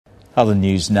Other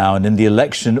news now, and in the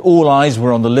election, all eyes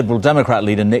were on the Liberal Democrat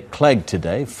leader Nick Clegg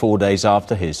today, 4 days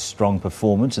after his strong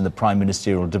performance in the prime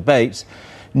ministerial debates.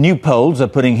 New polls are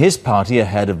putting his party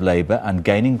ahead of Labour and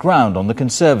gaining ground on the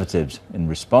Conservatives. In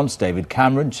response, David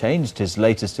Cameron changed his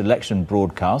latest election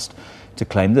broadcast to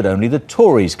claim that only the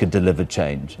Tories could deliver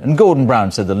change. And Gordon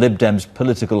Brown said the Lib Dems'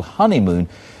 political honeymoon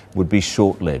would be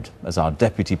short-lived, as our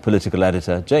deputy political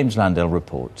editor James Landale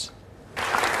reports.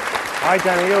 Hi,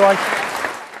 Danny, you all right?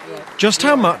 Just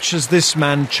how much has this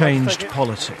man changed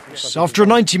politics? After a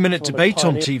 90-minute debate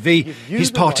on TV, his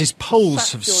party's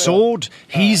polls have soared,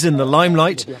 he's in the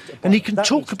limelight, and he can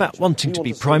talk about wanting to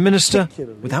be Prime Minister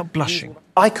without blushing.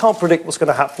 I can't predict what's going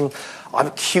to happen. I'm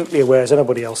acutely aware, as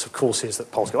anybody else, of course, is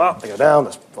that polls go up, they go down,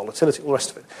 there's volatility, all the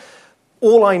rest of it.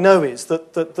 All I know is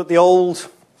that the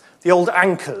old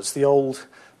anchors, the old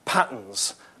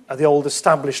patterns, the old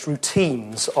established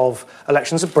routines of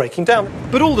elections are breaking down.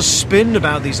 But all the spin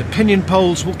about these opinion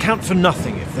polls will count for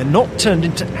nothing if they're not turned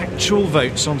into actual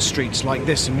votes on streets like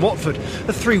this in Watford,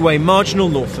 a three-way marginal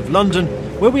north of London,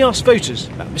 where we asked voters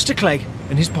about Mr Clegg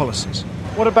and his policies.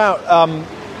 What about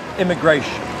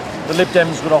immigration? The Lib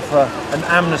Dems would offer an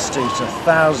amnesty to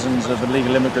thousands of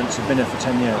illegal immigrants who've been here for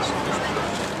 10 years.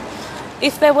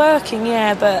 If they're working,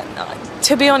 yeah, but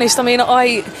to be honest, I mean,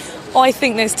 I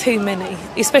think there's too many,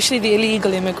 especially the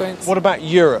illegal immigrants. What about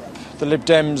Europe? The Lib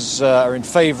Dems are in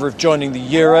favour of joining the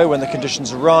euro when the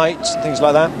conditions are right, things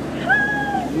like that?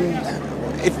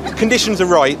 If conditions are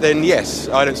right, then yes,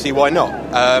 I don't see why not.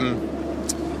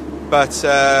 But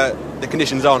the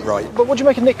conditions aren't right. But what do you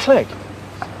make of Nick Clegg?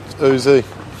 Who's he?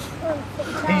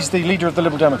 He's the leader of the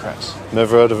Liberal Democrats.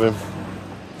 Never heard of him.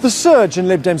 The surge in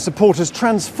Lib Dem supporters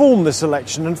transformed this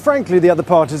election, and frankly the other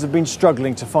parties have been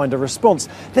struggling to find a response.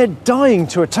 They're dying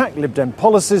to attack Lib Dem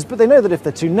policies, but they know that if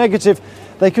they're too negative,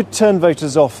 they could turn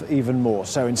voters off even more.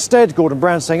 So instead, Gordon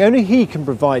Brown saying only he can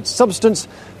provide substance,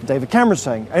 and David Cameron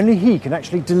saying only he can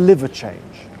actually deliver change.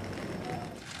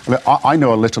 Well, I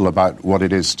know a little about what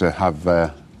it is to have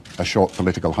a short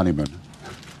political honeymoon.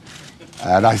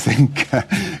 And I think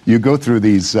you go through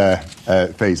these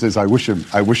phases. I wish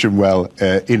him well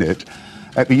in it.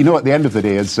 But you know, at the end of the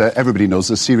day, as everybody knows,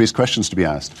 there's serious questions to be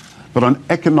asked. But on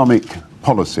economic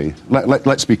policy,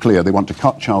 let's be clear. They want to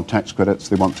cut child tax credits.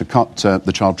 They want to cut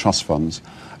the child trust funds.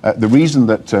 The reason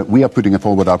that we are putting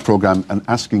forward our programme and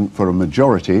asking for a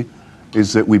majority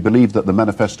is that we believe that the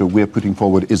manifesto we're putting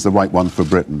forward is the right one for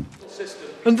Britain.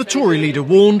 And the Tory leader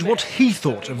warned what he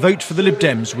thought a vote for the Lib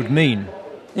Dems would mean.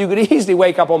 You could easily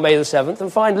wake up on May the 7th and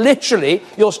find literally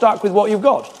you're stuck with what you've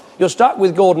got. You're stuck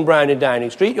with Gordon Brown in Downing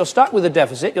Street, you're stuck with a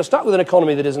deficit, you're stuck with an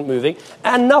economy that isn't moving,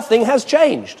 and nothing has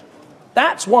changed.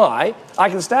 That's why I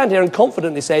can stand here and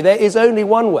confidently say there is only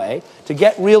one way to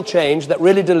get real change that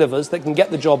really delivers, that can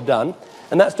get the job done,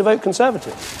 and that's to vote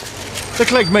Conservative. The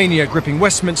Clegg mania gripping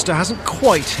Westminster hasn't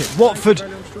quite hit Watford,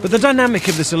 but the dynamic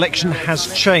of this election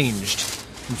has changed.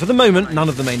 And for the moment, none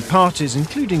of the main parties,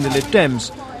 including the Lib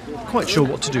Dems, quite sure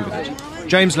what to do with it.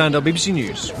 James Landale, BBC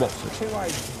News, Watford.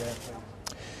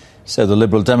 So the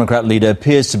Liberal Democrat leader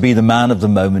appears to be the man of the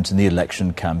moment in the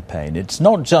election campaign. It's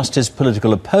not just his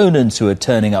political opponents who are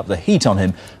turning up the heat on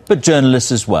him, but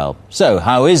journalists as well. So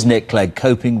how is Nick Clegg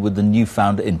coping with the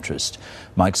newfound interest?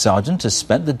 Mike Sargent has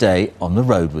spent the day on the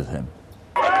road with him.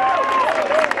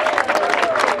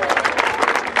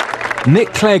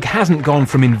 Nick Clegg hasn't gone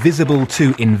from invisible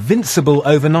to invincible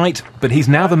overnight, but he's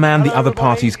now the man the other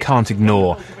parties can't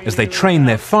ignore. As they train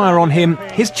their fire on him,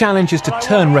 his challenge is to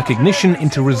turn recognition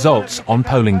into results on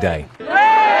polling day.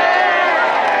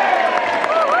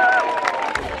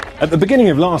 At the beginning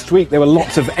of last week, there were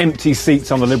lots of empty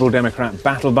seats on the Liberal Democrat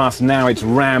battle bus. Now it's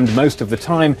rammed most of the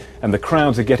time, and the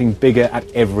crowds are getting bigger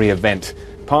at every event.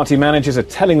 Party managers are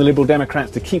telling the Liberal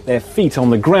Democrats to keep their feet on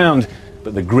the ground,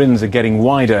 but the grins are getting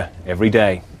wider every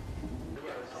day.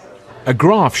 A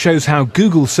graph shows how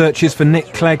Google searches for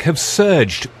Nick Clegg have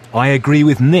surged. I agree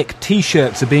with Nick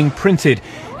t-shirts are being printed,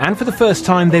 and for the first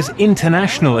time there's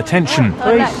international attention.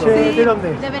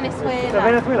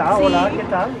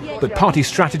 But party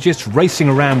strategists racing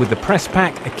around with the press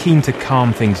pack are keen to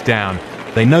calm things down.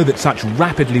 They know that such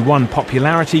rapidly won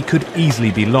popularity could easily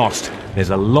be lost.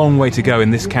 There's a long way to go in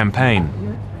this campaign.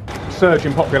 Surge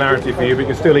in popularity for you, but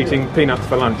you're still eating peanuts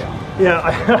for lunch.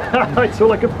 Yeah, it's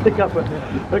all I can pick up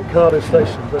at Cardiff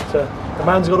Station, but the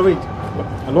man's got to eat.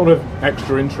 A lot of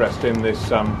extra interest in this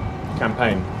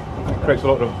campaign. It creates a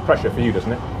lot of pressure for you,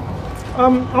 doesn't it?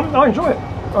 I enjoy it.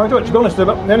 To be honest,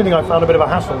 the only thing I found a bit of a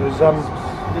hassle is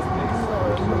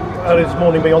early this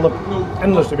morning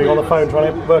endlessly being on the phone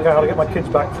trying to work out how to get my kids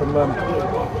back from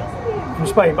from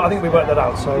Spain, but I think we worked that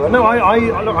out. So, no, I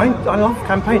love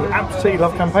campaigning, absolutely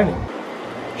love campaigning.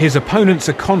 His opponents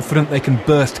are confident they can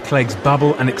burst Clegg's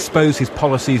bubble and expose his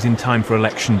policies in time for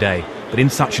election day. But in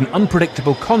such an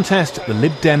unpredictable contest, the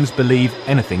Lib Dems believe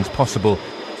anything's possible.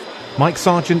 Mike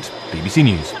Sargent, BBC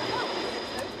News.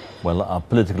 Well, our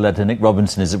political editor, Nick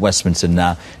Robinson, is at Westminster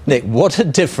now. Nick, what a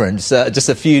difference just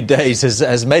a few days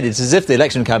has made. It's as if the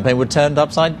election campaign were turned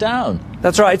upside down.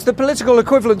 That's right. It's the political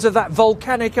equivalent of that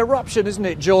volcanic eruption, isn't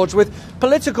it, George? With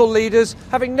political leaders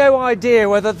having no idea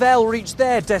whether they'll reach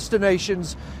their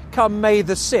destinations come May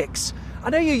the 6th. I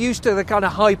know you're used to the kind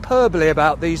of hyperbole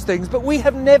about these things, but we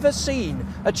have never seen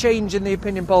a change in the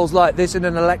opinion polls like this in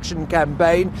an election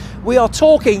campaign. We are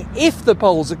talking, if the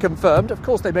polls are confirmed, of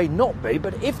course they may not be,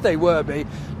 but if they were be,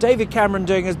 David Cameron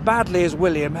doing as badly as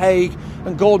William Hague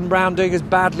and Gordon Brown doing as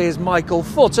badly as Michael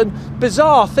Foot, and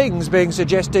bizarre things being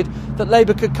suggested that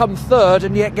Labour could come third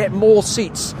and yet get more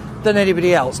seats than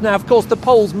anybody else. Now, of course, the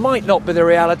polls might not be the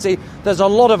reality. There's a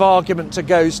lot of argument to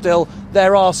go still.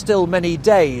 There are still many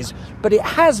days. But it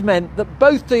has meant that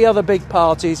both the other big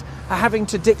parties are having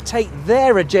to dictate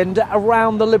their agenda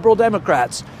around the Liberal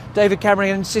Democrats. David Cameron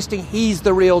insisting he's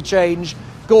the real change.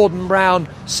 Gordon Brown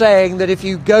saying that if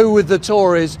you go with the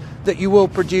Tories, that you will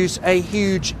produce a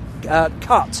huge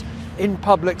cut in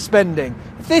public spending.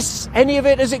 If any of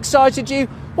it has excited you,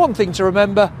 one thing to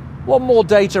remember: one more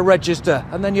day to register,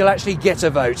 and then you'll actually get a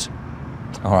vote.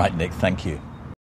 All right, Nick, thank you.